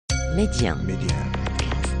ميديا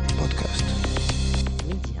بودكاست.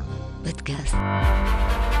 ميديا بودكاست.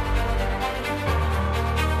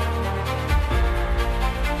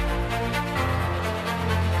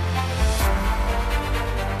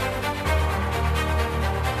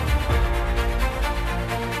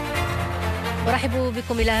 أرحب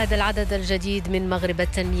بكم إلى هذا العدد الجديد من مغرب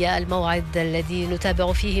التنمية، الموعد الذي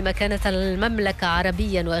نتابع فيه مكانة المملكة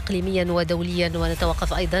عربيا وإقليميا ودوليا،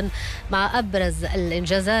 ونتوقف أيضا مع أبرز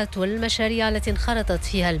الإنجازات والمشاريع التي انخرطت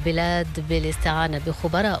فيها البلاد بالاستعانة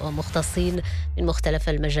بخبراء ومختصين من مختلف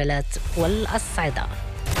المجالات والأصعدة.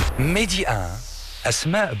 ميديا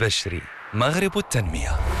أسماء بشري، مغرب التنمية.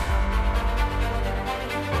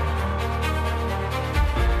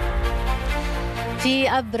 في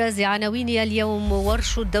أبرز عناوين اليوم: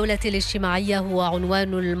 ورش الدولة الاجتماعية هو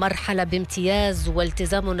عنوان المرحلة بامتياز،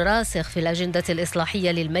 والتزام راسخ في الأجندة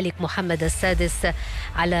الإصلاحية للملك محمد السادس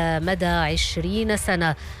على مدى 20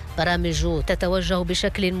 سنة. برامج تتوجه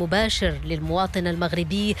بشكل مباشر للمواطن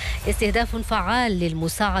المغربي، استهداف فعال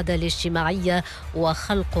للمساعدة الاجتماعية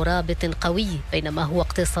وخلق رابط قوي بينما هو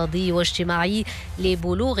اقتصادي واجتماعي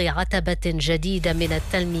لبلوغ عتبة جديدة من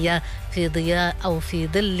التنمية في ضياء أو في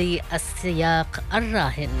ظل السياق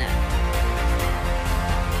الراهن.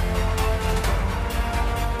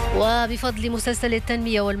 وبفضل مسلسل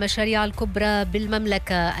التنمية والمشاريع الكبرى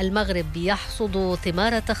بالمملكة، المغرب يحصد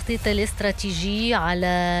ثمار التخطيط الاستراتيجي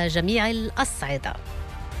على جميع الأصعدة.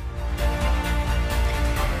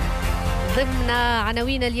 ضمن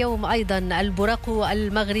عناوين اليوم أيضا: البراق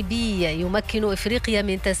المغربي يمكن إفريقيا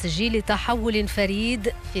من تسجيل تحول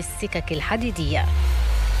فريد في السكك الحديدية.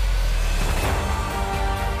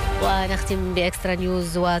 ونختم بإكسترا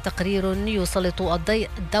نيوز وتقرير يسلط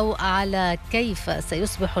الضوء على كيف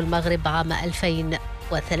سيصبح المغرب عام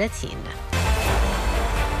 2030.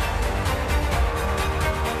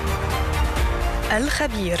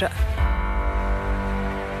 الخبير.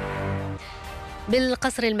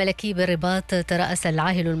 بالقصر الملكي بالرباط، ترأس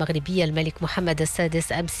العاهل المغربي الملك محمد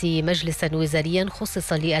السادس أمس مجلسا وزاريا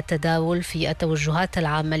خصص للتداول في التوجهات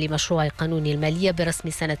العامة لمشروع قانون المالية برسم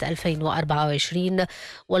سنة 2024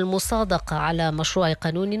 والمصادقة على مشروع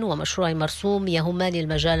قانون ومشروع مرسوم يهمان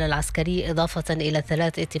المجال العسكري، إضافة إلى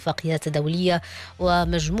 3 اتفاقيات دولية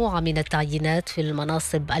ومجموعة من التعيينات في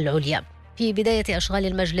المناصب العليا. في بداية أشغال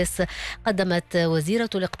المجلس، قدمت وزيرة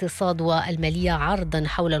الاقتصاد والمالية عرضا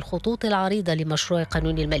حول الخطوط العريضة لمشروع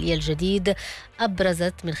قانون المالية الجديد،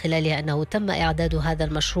 أبرزت من خلاله أنه تم إعداد هذا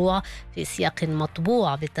المشروع في سياق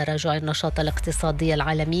مطبوع بتراجع النشاط الاقتصادي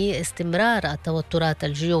العالمي، استمرار التوترات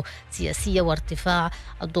الجيوسياسية وارتفاع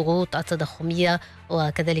الضغوط التضخمية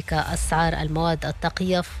وكذلك أسعار المواد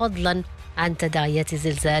الطاقية، فضلا عن تداعيات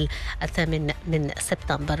زلزال 8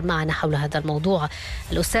 سبتمبر. معنا حول هذا الموضوع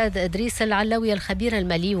الأستاذ إدريس العلاوي، الخبير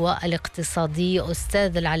المالي والاقتصادي.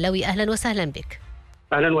 أستاذ العلاوي، أهلا وسهلا بك.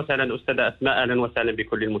 أهلا وسهلا أستاذة أسماء، أهلا وسهلا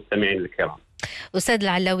بكل المستمعين الكرام. أستاذ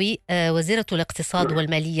العلاوي، وزيرة الاقتصاد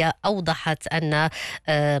والمالية أوضحت أن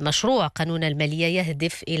مشروع قانون المالية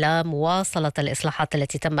يهدف إلى مواصلة الإصلاحات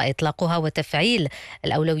التي تم إطلاقها وتفعيل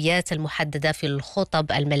الأولويات المحددة في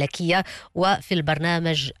الخطب الملكية وفي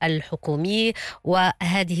البرنامج الحكومي،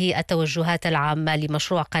 وهذه التوجهات العامة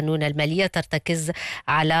لمشروع قانون المالية ترتكز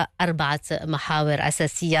على 4 محاور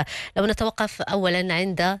أساسية. لو نتوقف أولا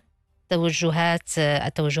عند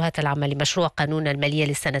التوجهات العامة لمشروع قانون المالية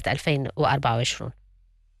لسنة 2024.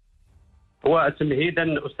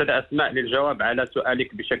 وتمهيدا أستاذة أسماء للجواب على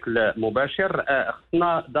سؤالك بشكل مباشر،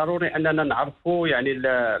 خصنا ضروري أننا نعرفوا يعني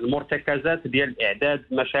المرتكزات ديال إعداد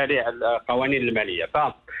مشاريع القوانين المالية.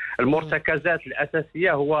 فالمرتكزات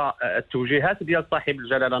الأساسية هو التوجيهات ديال صاحب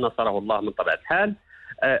الجلالة نصره الله من طبيعة الحال.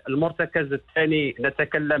 المرتكز الثاني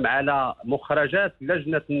نتكلم على مخرجات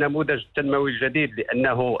لجنة النموذج التنموي الجديد،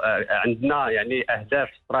 لأنه عندنا يعني أهداف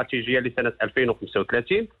استراتيجية لسنة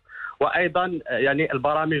 2035، وأيضا يعني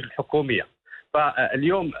البرامج الحكومية.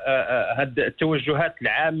 فاليوم هذه التوجهات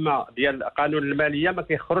العامة ديال قانون المالية ما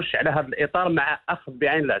كيخرجش على هذا الإطار، مع أخذ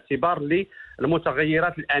بعين الاعتبار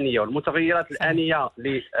للمتغيرات الآنية. والمتغيرات الآنية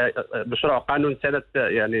لمشروع قانون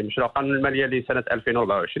مشروع قانون المالية لسنة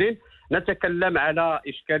 2024 نتكلم على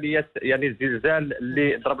إشكالية يعني الزلزال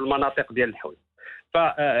اللي ضرب المناطق ديال الحوز.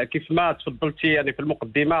 فكيف ما تفضلتي يعني في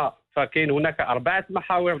المقدمة، فكاين هناك 4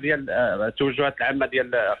 محاور ديال التوجهات العامة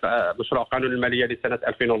ديال مشروع قانون المالية لسنة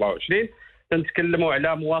 2024. تنتكلموا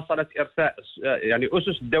على مواصلة إرساء يعني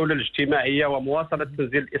أسس الدولة الاجتماعية ومواصلة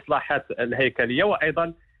تنزيل الإصلاحات الهيكلية،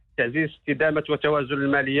 وأيضا تعزيز استدامة وتوازن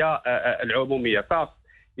المالية العمومية.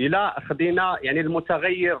 إلى خدينا يعني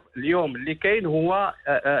المتغير اليوم اللي كاين هو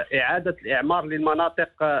إعادة الإعمار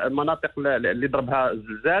المناطق اللي ضربها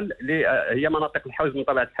الزلزال، اللي هي مناطق الحوز من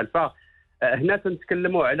طبيعة الحال. هنا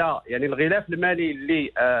تنتكلموا على يعني الغلاف المالي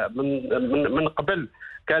اللي من قبل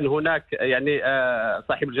كان هناك يعني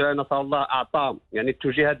صاحب الجلاله نصر الله اعطى يعني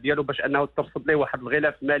التوجيهات ديالو باش انه ترصد له واحد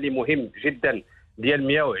الغلاف مالي مهم جدا ديال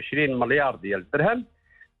 120 مليار ديال الدرهم.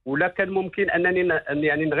 ولا كان ممكن انني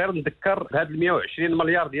يعني غير نذكر هذا 120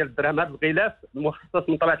 مليار ديال الدرهم، هذا الغلاف مخصص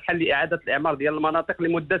من طبيعه الحال لاعاده الاعمار ديال المناطق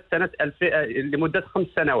لمده سنه 2000 لمده 5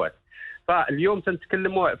 سنوات. فاليوم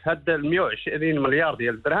تنتكلموا في هذا 120 مليار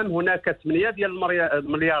ديال الدرهم، هناك 8 ديال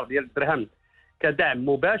مليار ديال الدرهم كدعم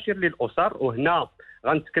مباشر للاسر. وهنا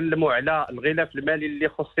غنتكلموا على الغلاف المالي اللي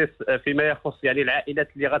خصص فيما يخص يعني العائلات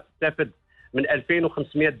اللي غتستافد من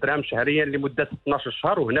 2500 درهم شهريا لمده 12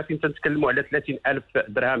 شهر، وهنا فين تنتكلموا على 30,000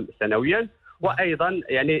 درهم سنويا. وايضا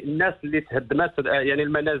يعني الناس اللي تهدمت يعني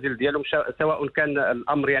المنازل ديالهم سواء كان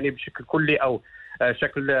الامر يعني بشكل كلي او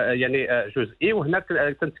شكل يعني جزئي، وهناك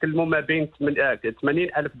تنتكلموا ما بين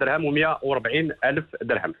 80,000 درهم و 140,000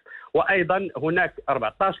 درهم. وايضا هناك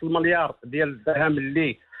 14 مليار ديال الدرهم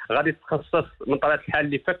اللي غادي تخصص من طبيعه الحال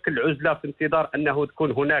لفك العزله في انتظار انه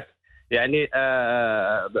تكون هناك يعني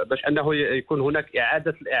باش انه يكون هناك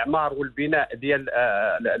اعاده الاعمار والبناء ديال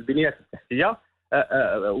البنيات التحتيه.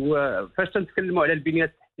 وفاش تنتكلموا على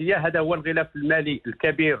البنيات التحتيه، هذا هو الغلاف المالي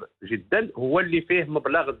الكبير جدا، هو اللي فيه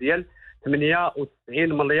مبلغ ديال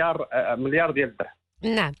 98 مليار ديال الدرهم.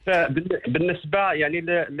 نعم. بالنسبه يعني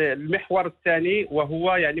للمحور الثاني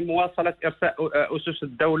وهو يعني مواصله ارساء اسس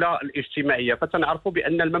الدوله الاجتماعيه، فتنعرفوا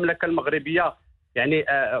بان المملكه المغربيه يعني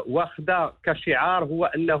واخذه كشعار هو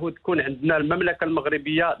انه تكون عندنا المملكه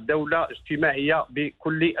المغربيه دوله اجتماعيه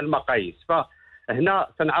بكل المقاييس. فهنا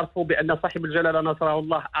تنعرفوا بان صاحب الجلاله نصره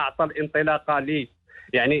الله اعطى الانطلاقه ل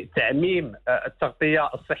يعني تعميم التغطيه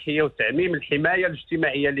الصحيه وتعميم الحمايه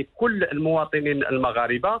الاجتماعيه لكل المواطنين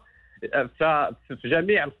المغاربه في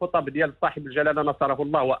جميع الخطب ديال صاحب الجلاله نصره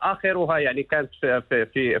الله، واخرها يعني كانت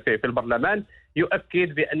في البرلمان،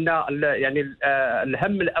 يؤكد بان يعني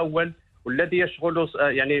الهم الاول والذي يشغل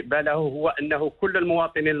يعني باله هو انه كل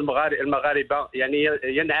المواطنين المغاربه يعني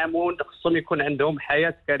ينعمون، خصهم يكون عندهم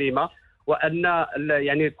حياه كريمه، وان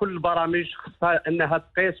يعني كل البرامج خصها انها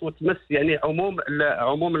تقيس وتمس يعني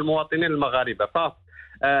عموم المواطنين المغاربه. ف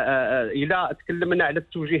الى تكلمنا على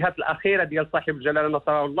التوجيهات الاخيره ديال صاحب الجلاله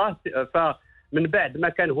نصره الله، فمن بعد ما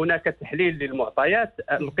كان هناك تحليل للمعطيات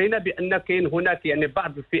لقينا بان كاين هناك يعني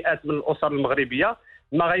بعض الفئات من الاسر المغربيه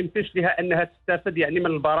ما غيمكنش لها انها تستافد يعني من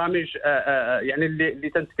البرامج يعني اللي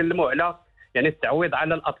تنتكلموا على يعني التعويض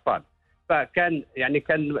على الاطفال. فكان يعني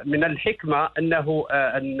كان من الحكمه انه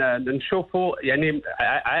نشوفوا يعني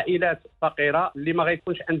عائلات فقيره اللي ما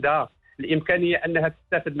غيكونش عندها الامكانيه انها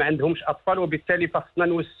تستافد، ما عندهمش اطفال، وبالتالي فخصنا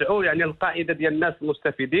نوسعوا يعني القاعده ديال الناس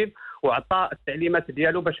المستفيدين، وعطى التعليمات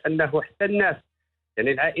ديالو باش انه حتى الناس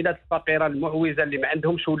يعني العائلات الفقيره المعوزه اللي ما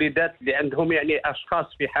عندهمش وليدات، اللي عندهم يعني اشخاص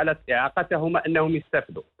في حاله اعاقه، هما انهم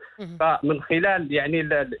يستافدوا. فمن خلال يعني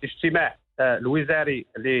الاجتماع الوزاري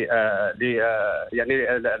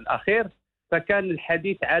يعني الاخير، فكان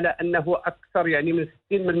الحديث على انه اكثر يعني من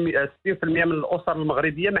 60% من الاسر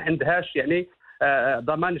المغربيه ما عندهاش يعني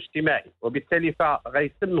ضمان اجتماعي، وبالتالي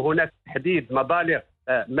فغيتم هناك تحديد مبالغ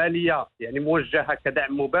ماليه يعني موجهه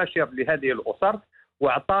كدعم مباشر لهذه الاسر،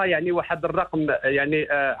 واعطى يعني واحد الرقم يعني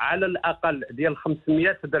على الاقل ديال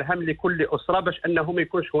 500 درهم لكل اسره، باش انه ما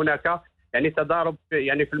يكونش هناك يعني تضارب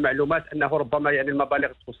يعني في المعلومات، انه ربما يعني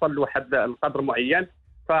المبالغ توصل لواحد القدر معين،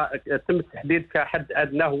 فتم التحديد كحد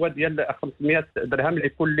ادنى هو ديال 500 درهم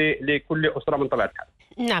لكل اسره من طبيعه الحال.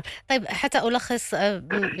 نعم. طيب، حتى ألخص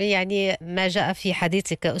يعني ما جاء في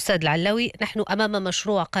حديثك أستاذ العلاوي، نحن أمام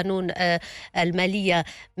مشروع قانون المالية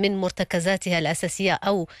من مرتكزاتها الأساسية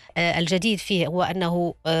أو الجديد فيه هو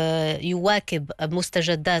أنه يواكب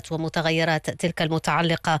مستجدات ومتغيرات تلك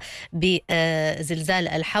المتعلقة بزلزال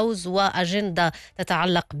الحوز، وأجندة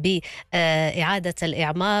تتعلق بإعادة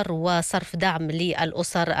الإعمار وصرف دعم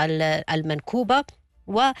للأسر المنكوبة.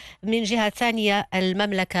 ومن جهة ثانية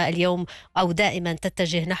المملكة اليوم أو دائما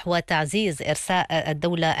تتجه نحو تعزيز إرساء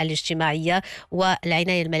الدولة الاجتماعية،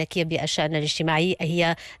 والعناية الملكية بالشأن الاجتماعي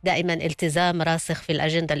هي دائما التزام راسخ في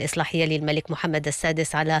الأجندة الإصلاحية للملك محمد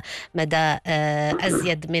السادس على مدى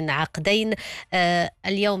أزيد من عقدين.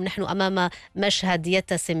 اليوم نحن أمام مشهد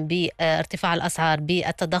يتسم بارتفاع الأسعار،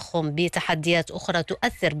 بالتضخم، بتحديات أخرى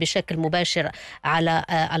تؤثر بشكل مباشر على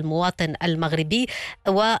المواطن المغربي،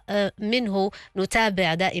 ومنه نتابع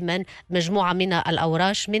دائما مجموعة من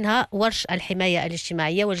الأوراش، منها ورش الحماية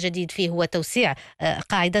الاجتماعية، والجديد فيه هو توسيع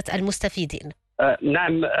قاعدة المستفيدين.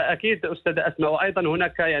 نعم اكيد استاذه اسماء، وايضا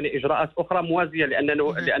هناك يعني اجراءات اخرى موازيه،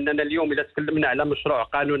 لاننا اليوم اذا تكلمنا على مشروع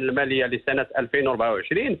قانون الماليه لسنه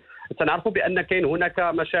 2024، تنعرفوا بان كاين هناك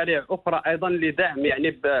مشاريع اخرى ايضا لدعم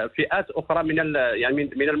يعني فئات اخرى يعني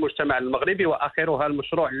من المجتمع المغربي، واخرها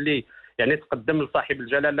المشروع اللي يعني تقدم لصاحب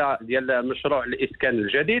الجلاله ديال مشروع الاسكان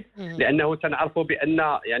الجديد، لانه تنعرفوا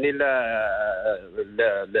بان يعني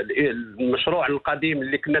المشروع القديم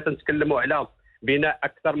اللي كنا تنتكلموا على بناء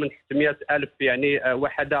اكثر من 600 الف يعني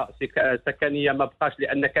وحده سكنيه ما بقاش،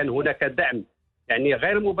 لان كان هناك دعم يعني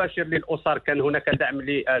غير مباشر للاسر، كان هناك دعم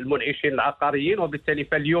للمنعشين العقاريين. وبالتالي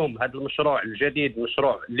فاليوم هذا المشروع الجديد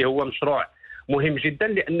مشروع اللي هو مشروع مهم جدا،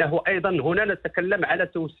 لانه ايضا هنا نتكلم على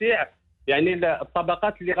توسيع يعني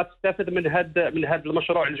الطبقات اللي غتستافد من هذا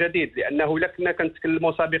المشروع الجديد، لانه الا كنا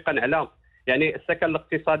كنتكلموا سابقا على يعني السكن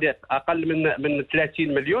الاقتصادي اقل من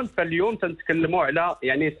 30 مليون، فاليوم تنتكلموا على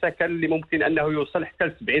يعني السكن اللي ممكن انه يوصل حتى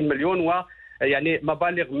ل 70 مليون، و يعني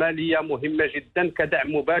مبالغ ماليه مهمه جدا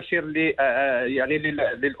كدعم مباشر يعني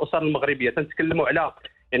للاسر المغربيه. تنتكلموا على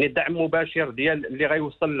يعني دعم مباشر ديال اللي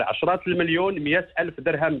غيوصل لعشرات المليون، 100 الف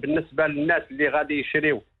درهم بالنسبه للناس اللي غادي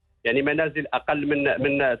يشريو يعني منازل اقل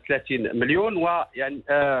من 30 مليون، ويعني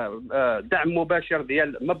دعم مباشر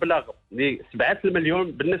ديال مبلغ ل 7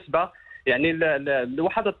 مليون بالنسبه يعني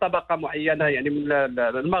لواحد الطبقه معينه يعني من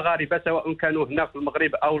المغاربه، سواء كانوا هنا في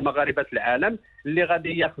المغرب او المغاربه العالم، اللي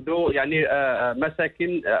غادي ياخذوا يعني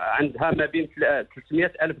مساكن عندها ما بين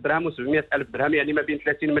 300 الف درهم و 700 الف درهم، يعني ما بين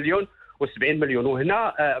 30 مليون و70 مليون.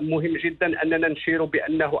 وهنا مهم جدا اننا نشير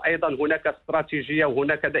بانه ايضا هناك استراتيجيه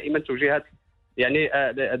وهناك دائما توجيهات يعني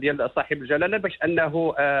ديال صاحب الجلاله باش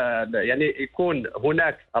انه يعني يكون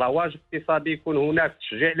هناك رواج اقتصادي، يكون هناك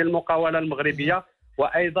تشجيع للمقاوله المغربيه،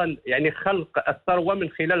 وايضا يعني خلق الثروه من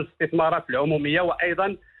خلال الاستثمارات العموميه،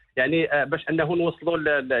 وايضا يعني باش انه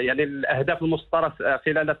نوصلوا يعني الاهداف المسطره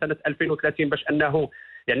خلال سنه 2030 باش انه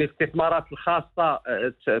يعني الاستثمارات الخاصه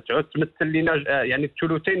تعود تمثل لنا يعني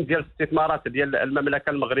الثلثين ديال الاستثمارات ديال المملكه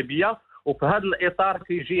المغربيه. وفي هذا الاطار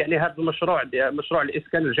كيجي يعني هذا مشروع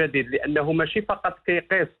الاسكان الجديد، لانه ماشي فقط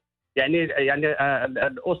كيقيس يعني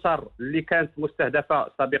الاسر اللي كانت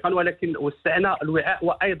مستهدفه سابقا، ولكن وسعنا الوعاء.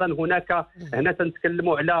 وايضا هناك هنا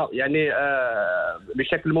تنتكلموا على يعني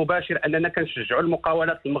بشكل مباشر اننا كنشجعوا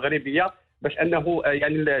المقاولات المغربيه باش انه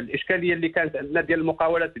يعني الاشكاليه اللي كانت عندنا ديال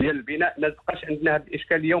المقاولات ديال البناء ما تبقاش عندنا هذه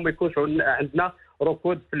الاشكاليه، وما يكونش عندنا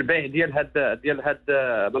ركود في البيع ديال هاد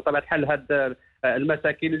بطبيعه الحال هاد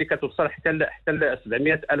المساكن اللي كتوصل حتى ل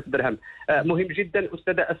 700 الف درهم. مهم جدا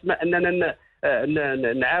استاذه اسماء اننا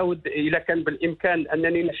نعاود اذا كان بالامكان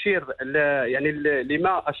انني نشير يعني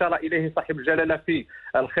لما اشار اليه صاحب الجلاله في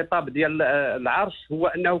الخطاب ديال العرش، هو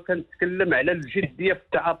انه كان تكلم على الجديه في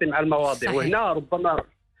التعاطي مع المواضيع.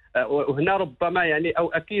 وهنا ربما يعني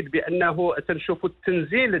او اكيد بانه تنشوفوا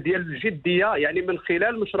التنزيل ديال الجديه يعني من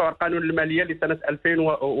خلال مشروع قانون الماليه لسنه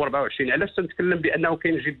 2024. علاش تنتكلم بانه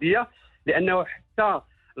كاين جديه؟ لانه حتى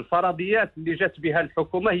الفرضيات اللي جات بها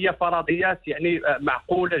الحكومه هي فرضيات يعني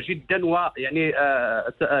معقوله جدا، ويعني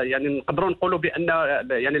يعني نقدروا نقولوا بان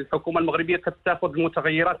يعني الحكومه المغربيه كتاخذ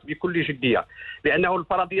المتغيرات بكل جديه، لانه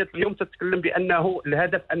الفرضيات اليوم تتكلم بانه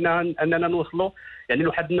الهدف اننا نوصلوا يعني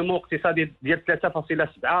لواحد النمو اقتصادي ديال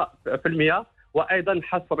 3.7%، وايضا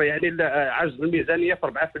حصر يعني عجز الميزانيه في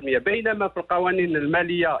 4%، بينما في القوانين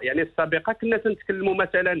الماليه يعني السابقه كنا تنتكلموا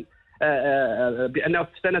مثلا بانه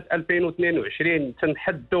في سنه 2022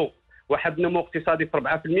 تنحدوا واحد النمو اقتصادي في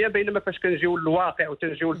 4%، بينما فاش كنجيو للواقع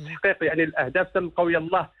وتنجيو للتحقيق يعني الاهداف تلقاو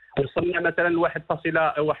يلاه وصلنا مثلا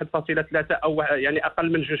 1.3 او يعني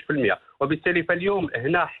اقل من 2%. وبالتالي فاليوم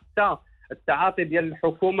هنا حتى التعاطي ديال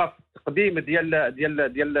الحكومه في التقديم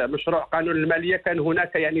ديال مشروع قانون الماليه كان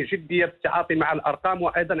هناك يعني جديه في التعاطي مع الارقام،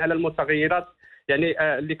 وايضا على المتغيرات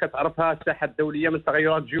يعني اللي كتعرفها الساحه الدوليه من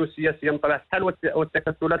تغيرات جيوسياسيه من طبيعه الحال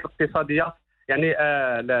والتكتلات الاقتصاديه يعني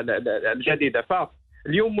الجديده.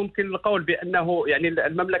 فاليوم ممكن القول بانه يعني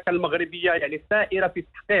المملكه المغربيه يعني سائره في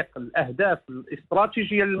تحقيق الاهداف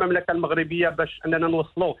الاستراتيجيه للمملكه المغربيه باش اننا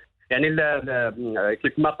نوصلوا يعني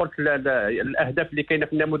كيف ما قلت الاهداف اللي كاينه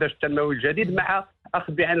في النموذج التنموي الجديد، مع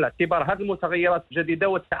اخذ بعين الاعتبار هذه المتغيرات الجديده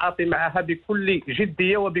والتعاطي معها بكل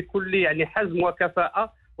جديه وبكل يعني حزم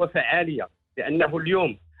وكفاءه وفعاليه. لانه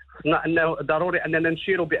اليوم خصنا انه ضروري اننا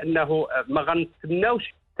نشيروا بانه ما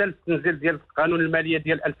غنتسناوش حتى التنزيل ديال قانون الماليه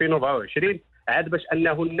ديال 2024 عاد باش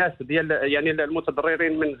انه الناس ديال يعني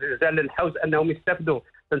المتضررين من زلزال الحوز انهم يستافدوا.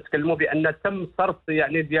 تنتكلموا بان تم صرف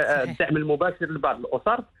يعني ديال الدعم المباشر لبعض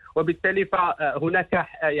الاسر، وبالتالي فهناك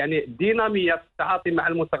يعني ديناميه في التعاطي مع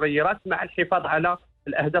المتغيرات مع الحفاظ على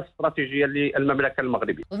الاهداف الاستراتيجيه للمملكه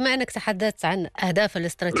المغربيه. وبما أنك تحدثت عن أهداف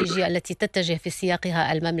الاستراتيجية التي تتجه في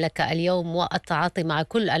سياقها المملكة اليوم والتعاطي مع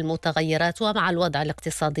كل المتغيرات ومع الوضع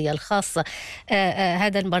الاقتصادي الخاص،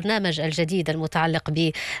 هذا البرنامج الجديد المتعلق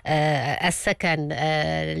بالسكن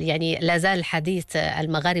يعني لا زال حديث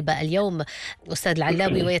المغاربة اليوم أستاذ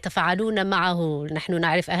العلاوي ويتفاعلون معه. نحن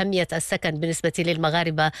نعرف أهمية السكن بالنسبة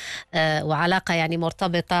للمغاربة وعلاقة يعني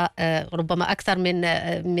مرتبطة ربما أكثر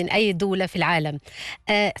من أي دولة في العالم.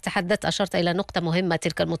 أشرت إلى نقطة مهمة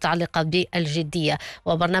تلك المتعلقة بالجدية،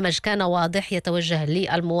 وبرنامج كان واضح يتوجه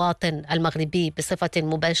للمواطن المغربي بصفة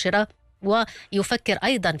مباشرة، ويفكر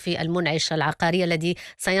أيضا في المنعش العقاري الذي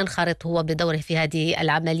سينخرط هو بدوره في هذه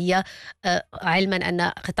العملية، علما أن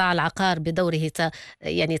قطاع العقار بدوره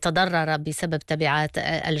يعني تضرر بسبب تبعات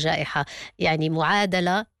الجائحة. يعني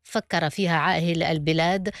معادلة فكر فيها عائل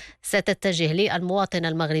البلاد ستتجه للمواطن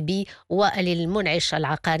المغربي وللمنعش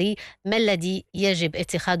العقاري. ما الذي يجب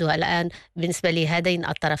اتخاذه الآن بالنسبة لهذين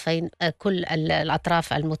الطرفين، كل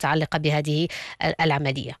الأطراف المتعلقة بهذه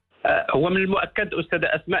العملية؟ هو من المؤكد أستاذ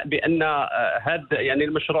أسماء بأن هذا يعني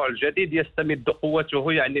المشروع الجديد يستمد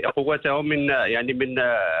قوته من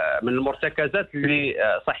المرتكزات اللي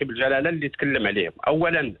صاحب الجلالة اللي تكلم عليهم.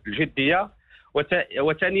 أولا الجدية،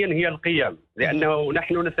 وثانيا هي القيم، لأنه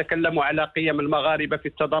نحن نتكلم على قيم المغاربة في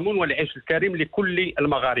التضامن والعيش الكريم لكل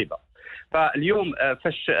المغاربة. فاليوم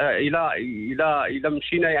فاش الى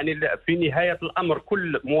مشينا يعني في نهايه الامر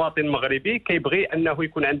كل مواطن مغربي كيبغي انه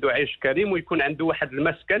يكون عنده عيش كريم ويكون عنده واحد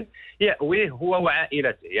المسكن يأويه هو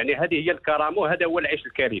وعائلته، يعني هذه هي الكرامه وهذا هو العيش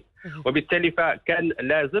الكريم. وبالتالي فكان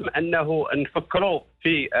لازم انه نفكروا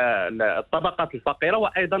في الطبقات الفقيره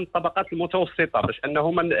وايضا الطبقات المتوسطه، باش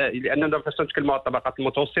لاننا فاش نتكلموا على الطبقات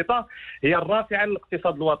المتوسطه هي الرافعه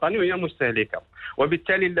للاقتصاد الوطني وهي المستهلكه.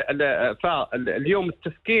 وبالتالي فاليوم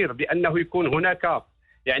التفكير بانه يكون هناك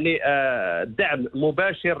يعني دعم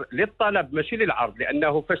مباشر للطلب ماشي للعرض،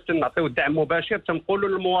 لانه فاش تنعطيو دعم مباشر تنقولوا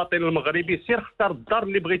للمواطن المغربي سير اختار الدار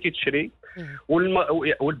اللي بغيتي تشري،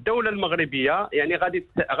 والدوله المغربيه يعني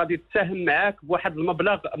غادي تساهم معاك بواحد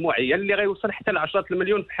المبلغ معين اللي غيوصل حتى ل 10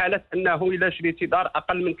 المليون في حاله انه الا شريتي دار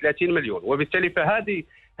اقل من 30 مليون. وبالتالي فهذه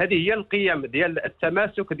هي القيم ديال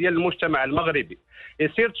التماسك ديال المجتمع المغربي.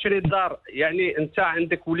 يصير تشري دار، يعني انت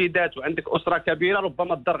عندك وليدات وعندك اسره كبيره،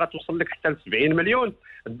 ربما الدار غتوصل لك حتى ل 70 مليون،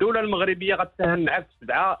 الدوله المغربيه غتساهم معك ب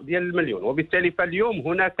 7 ديال المليون. وبالتالي فاليوم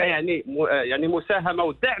هناك يعني مساهمه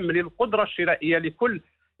ودعم للقدره الشرائيه لكل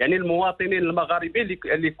يعني المواطنين المغاربه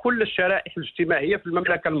لكل الشرائح الاجتماعيه في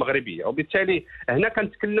المملكه المغربيه. وبالتالي هنا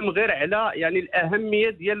كنتكلم غير على يعني الاهميه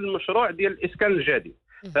ديال المشروع ديال الاسكان الجديد.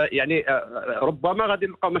 يعني ربما غادي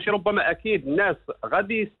نلقاو، ماشي ربما اكيد الناس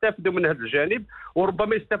غادي يستافدوا من هذا الجانب،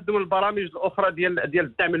 وربما يستافدوا من البرامج الاخرى ديال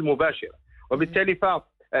الدعم المباشر. وبالتالي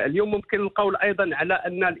اليوم ممكن نقول ايضا على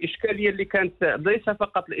ان الاشكاليه اللي كانت ليس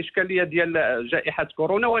فقط الاشكاليه ديال جائحه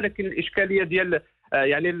كورونا، ولكن الاشكاليه ديال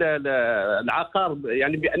يعني العقار،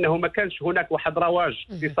 يعني بانه ما كانش هناك واحد رواج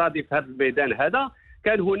اقتصادي في هذا الميدان هذا.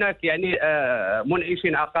 كان هناك يعني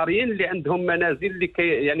منعشين عقاريين اللي عندهم منازل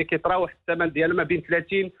اللي كيتراوح الثمن ديالها ما بين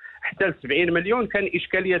 30 حتى ل 70 مليون. كان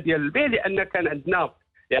اشكاليه ديال البيع، لان كان عندنا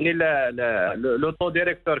يعني لوطو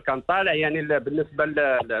ديريكتور كان طالع يعني بالنسبه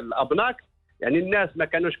للابناك، يعني الناس ما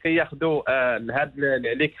كانوش كياخذوا هذا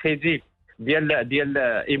لي كريدي ديال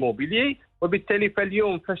ايموبيلي. وبالتالي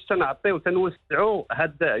فاليوم فاش تنعطيو تنوسعوا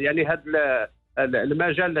هذا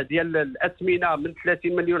المجال ديال الاثمنه من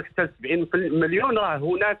 30 مليون حتى ل 70 مليون، راه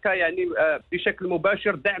هناك يعني بشكل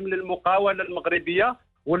مباشر دعم للمقاوله المغربيه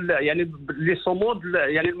يعني لصمود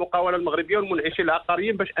يعني المقاوله المغربيه والمنعشين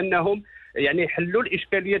العقاريين باش انهم يعني يحلوا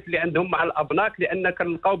الاشكاليات اللي عندهم مع الابناك. لان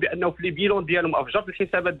كنلقاو بانه في لي بيلون ديالهم او في جرد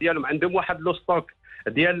الحسابات ديالهم عندهم واحد لو ستوك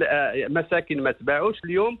ديال مساكن ما تباعوش.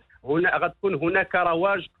 اليوم هنا غتكون هناك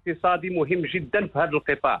رواج اقتصادي مهم جدا في هذا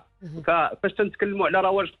القطاع. فاش تنتكلموا على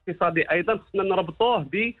رواج اقتصادي ايضا خصنا نربطوه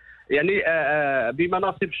يعني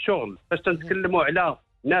بمناصب الشغل. فاش تنتكلموا على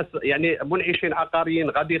ناس يعني منعشين عقاريين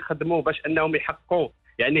غادي يخدموا باش انهم يحققوا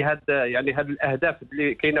يعني هاد الاهداف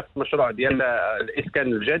اللي كاينه في المشروع ديال الاسكان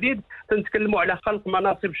الجديد، تنتكلموا على خلق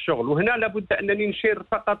مناصب الشغل. وهنا لابد انني نشير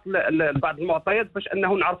فقط لبعض المعطيات باش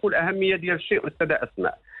انه نعرفوا الاهميه ديال الشيء. استاذ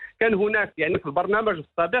اسماء، كان هناك يعني في البرنامج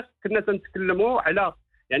السابق كنا تنتكلموا على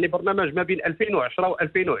يعني برنامج ما بين 2010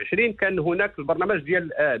 و2020 كان هناك البرنامج ديال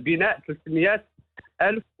بناء 300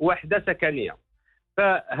 ألف وحدة سكنية.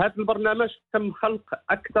 فهذا البرنامج تم خلق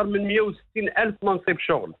أكثر من 160 ألف منصب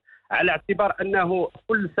شغل، على اعتبار أنه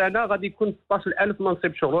كل سنة غادي يكون 16 ألف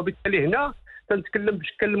منصب شغل. وبالتالي هنا تنتكلم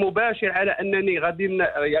بشكل مباشر على أنني غادي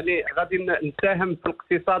نساهم في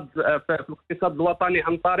الاقتصاد الوطني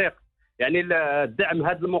عن طريق يعني دعم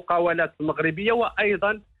هذه المقاولات المغربية،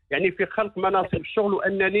 وأيضا يعني في خلق مناصب الشغل،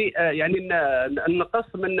 وانني يعني نقص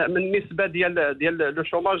من نسبه ديال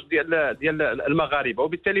الشوماج ديال المغاربه.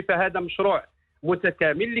 وبالتالي فهذا مشروع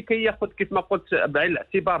متكامل لكي ياخذ كيف ما قلت بعين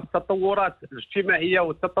الاعتبار التطورات الاجتماعيه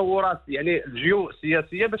والتطورات يعني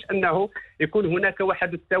الجيوسياسيه، باش انه يكون هناك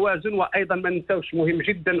واحد التوازن. وايضا ما ننساوش مهم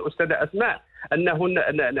جدا استاذه اسماء انه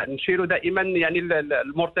نشير دائما يعني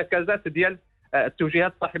المرتكزات ديال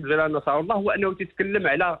التوجيهات صاحب الجلاله نصر الله، هو انه تتكلم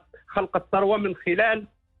على خلق الثروه من خلال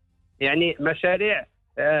يعني مشاريع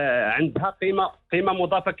عندها قيمه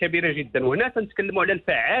مضافه كبيره جدا. وهنا تنتكلموا على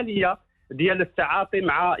الفعاليه ديال التعاطي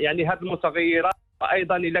مع يعني هذه المتغيرات.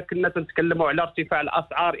 وايضا اذا كنا تنتكلموا على ارتفاع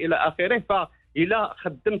الاسعار الى اخره، فإلا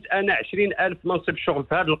خدمت انا 20,000 منصب شغل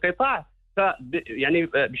في هذا القطاع يعني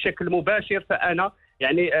بشكل مباشر، فانا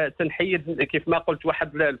يعني تنحيد كيف ما قلت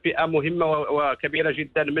واحد الفئه مهمه وكبيره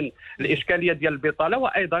جدا من الاشكاليه ديال البطاله،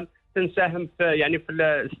 وايضا تنساهم في يعني في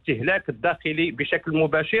الاستهلاك الداخلي بشكل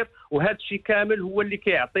مباشر. وهذا الشيء كامل هو اللي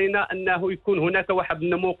كيعطينا انه يكون هناك واحد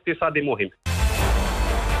النمو اقتصادي مهم.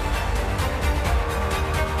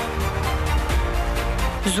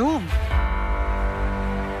 زوم.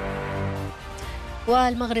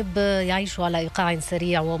 والمغرب يعيش على إيقاع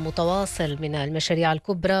سريع ومتواصل من المشاريع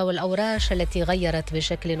الكبرى والأوراش التي غيرت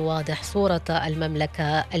بشكل واضح صورة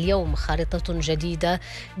المملكة. اليوم خارطة جديدة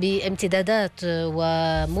بامتدادات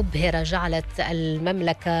ومبهرة جعلت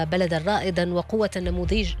المملكة بلدا رائدا وقوة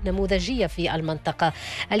نموذجية في المنطقة.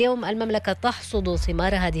 اليوم المملكة تحصد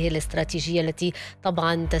ثمار هذه الاستراتيجية التي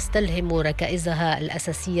طبعا تستلهم ركائزها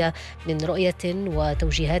الأساسية من رؤية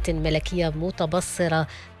وتوجيهات ملكية متبصرة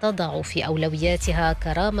تضع في أولوياتها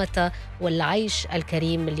كرامة والعيش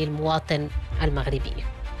الكريم للمواطن المغربي.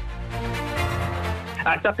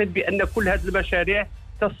 أعتقد بأن كل هذه المشاريع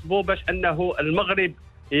تصبو باش أنه المغرب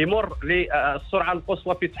يمر للسرعة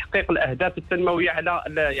القصوى في تحقيق الأهداف التنموية على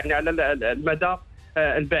المدى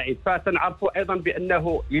البعيد. فتنعرفوا أيضا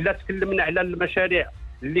بأنه إذا تكلمنا على المشاريع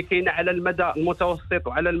اللي كاينه على المدى المتوسط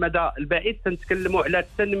وعلى المدى البعيد، تنتكلموا على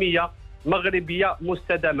التنمية مغربية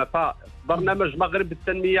مستدامة. فبرنامج مغرب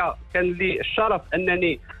التنمية كان لي الشرف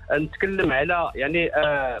أنني نتكلم على يعني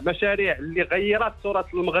مشاريع اللي غيرت صورة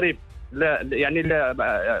المغرب، يعني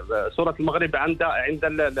صورة المغرب عند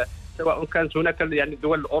سواء كانت هناك يعني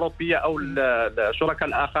الدول الأوروبية أو الشركاء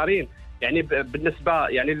الآخرين. يعني بالنسبة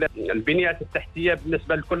يعني البنيات التحتية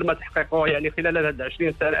بالنسبة لكل ما تحققه يعني خلال هذه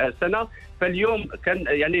 20 سنة، فاليوم كان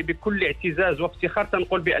يعني بكل اعتزاز وافتخار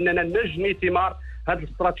تنقول بأننا نجني ثمار هذه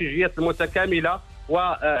الاستراتيجيات المتكاملة.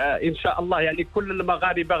 وإن شاء الله يعني كل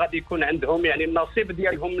المغاربة غادي يكون عندهم يعني النصيب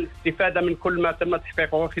ديالهم من الاستفادة من كل ما تم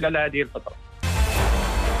تحقيقه خلال هذه الفترة.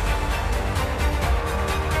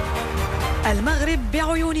 المغرب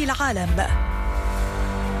بعيون العالم.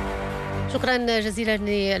 شكرا جزيلا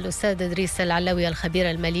للأستاذ إدريس العلاوي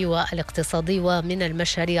الخبير المالي والاقتصادي. ومن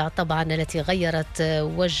المشاريع طبعا التي غيرت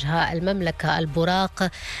وجه المملكة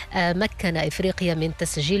البراق، مكن إفريقيا من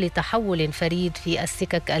تسجيل تحول فريد في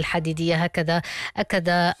السكك الحديدية. هكذا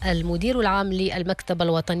أكد المدير العام للمكتب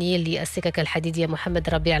الوطني للسكك الحديدية محمد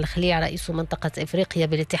ربيع الخليع رئيس منطقة إفريقيا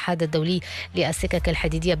بالاتحاد الدولي للسكك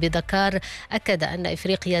الحديدية بدكار. أكد أن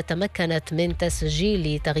إفريقيا تمكنت من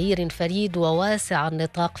تسجيل تغيير فريد وواسع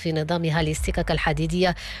النطاق في نظامها للسكك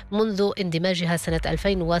الحديدية منذ اندماجها سنة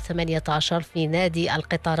 2018 في نادي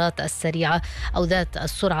القطارات السريعة أو ذات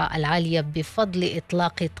السرعة العالية بفضل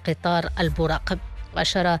إطلاق قطار البراق.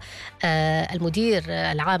 وأشار المدير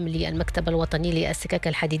العام للمكتب الوطني للسكك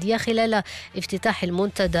الحديدية خلال افتتاح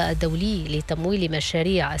المنتدى الدولي لتمويل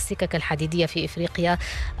مشاريع السكك الحديدية في إفريقيا،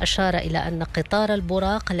 أشار إلى أن قطار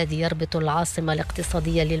البراق الذي يربط العاصمة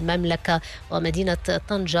الاقتصادية للمملكة ومدينة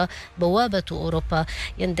طنجة بوابة أوروبا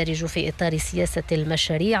يندرج في إطار سياسة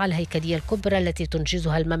المشاريع الهيكلية الكبرى التي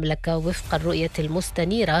تنجزها المملكة وفق الرؤية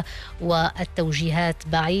المستنيرة والتوجيهات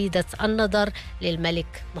بعيدة النظر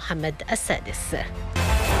للملك محمد السادس.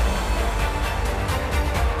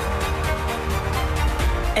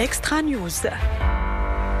 إكسترا نيوز.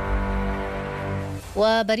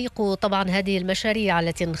 وبريق طبعا هذه المشاريع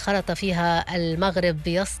التي انخرط فيها المغرب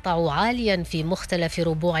يسطع عاليا في مختلف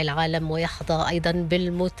ربوع العالم ويحظى أيضا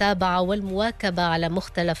بالمتابعة والمواكبة على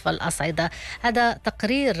مختلف الأصعدة. هذا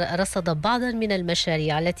تقرير رصد بعضا من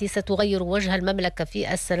المشاريع التي ستغير وجه المملكة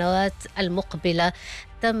في السنوات المقبلة،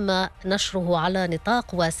 تم نشره على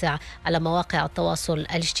نطاق واسع على مواقع التواصل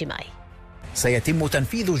الاجتماعي. سيتم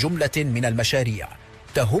تنفيذ جملة من المشاريع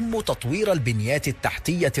تهم تطوير البنيات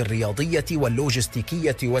التحتية الرياضية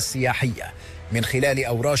واللوجستيكية والسياحية من خلال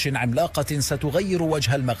أوراش عملاقة ستغير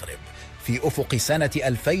وجه المغرب في أفق سنة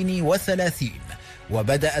 2030.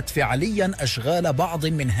 وبدأت فعليا أشغال بعض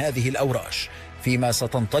من هذه الأوراش فيما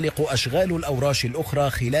ستنطلق أشغال الأوراش الأخرى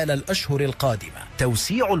خلال الأشهر القادمة.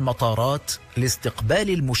 توسيع المطارات لاستقبال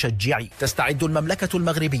المشجعين. تستعد المملكة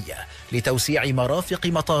المغربية لتوسيع مرافق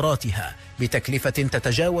مطاراتها بتكلفة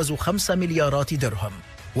تتجاوز 5 مليارات درهم،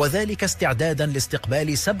 وذلك استعدادا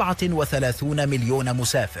لاستقبال 37 مليون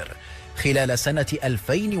مسافر خلال سنة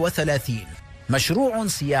 2030. مشروع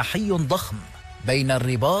سياحي ضخم بين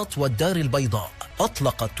الرباط والدار البيضاء.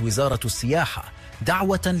 أطلقت وزارة السياحة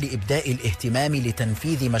دعوة لإبداء الاهتمام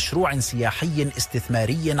لتنفيذ مشروع سياحي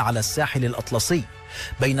استثماري على الساحل الأطلسي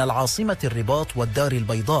بين العاصمة الرباط والدار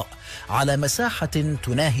البيضاء على مساحة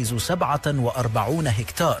تناهز 47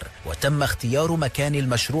 هكتار، وتم اختيار مكان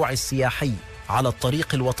المشروع السياحي على الطريق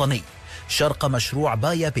الوطني شرق مشروع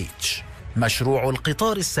بايا بيتش. مشروع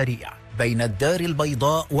القطار السريع بين الدار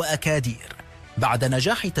البيضاء وأكادير. بعد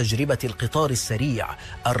نجاح تجربة القطار السريع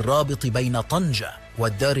الرابط بين طنجة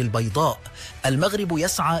والدار البيضاء، المغرب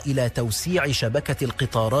يسعى إلى توسيع شبكة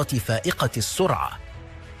القطارات فائقة السرعة.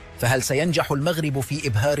 فهل سينجح المغرب في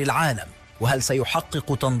إبهار العالم؟ وهل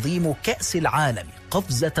سيحقق تنظيم كأس العالم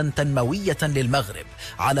قفزة تنموية للمغرب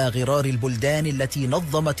على غرار البلدان التي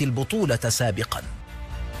نظمت البطولة سابقاً؟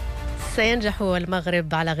 سينجح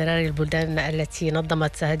المغرب على غرار البلدان التي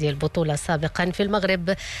نظمت هذه البطولة سابقا. في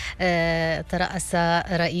المغرب ترأس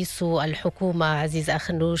رئيس الحكومة عزيز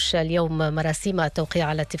أخنوش اليوم مراسيم التوقيع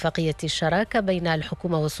على اتفاقية الشراكة بين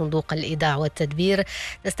الحكومة وصندوق الإيداع والتدبير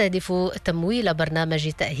تستهدف تمويل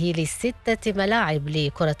برنامج تأهيل 6 ملاعب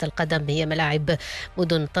لكرة القدم، هي ملاعب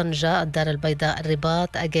مدن طنجة، الدار البيضاء،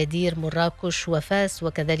 الرباط، أكادير، مراكش وفاس،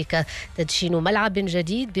 وكذلك تدشين ملعب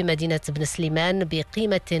جديد بمدينة بن سليمان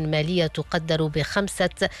بقيمة مالية تقدر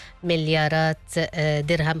ب5 مليارات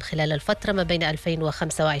درهم خلال الفترة ما بين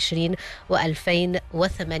 2025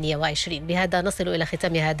 و2028. بهذا نصل إلى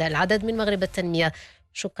ختام هذا العدد من مغرب التنمية.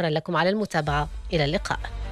 شكرا لكم على المتابعة، إلى اللقاء.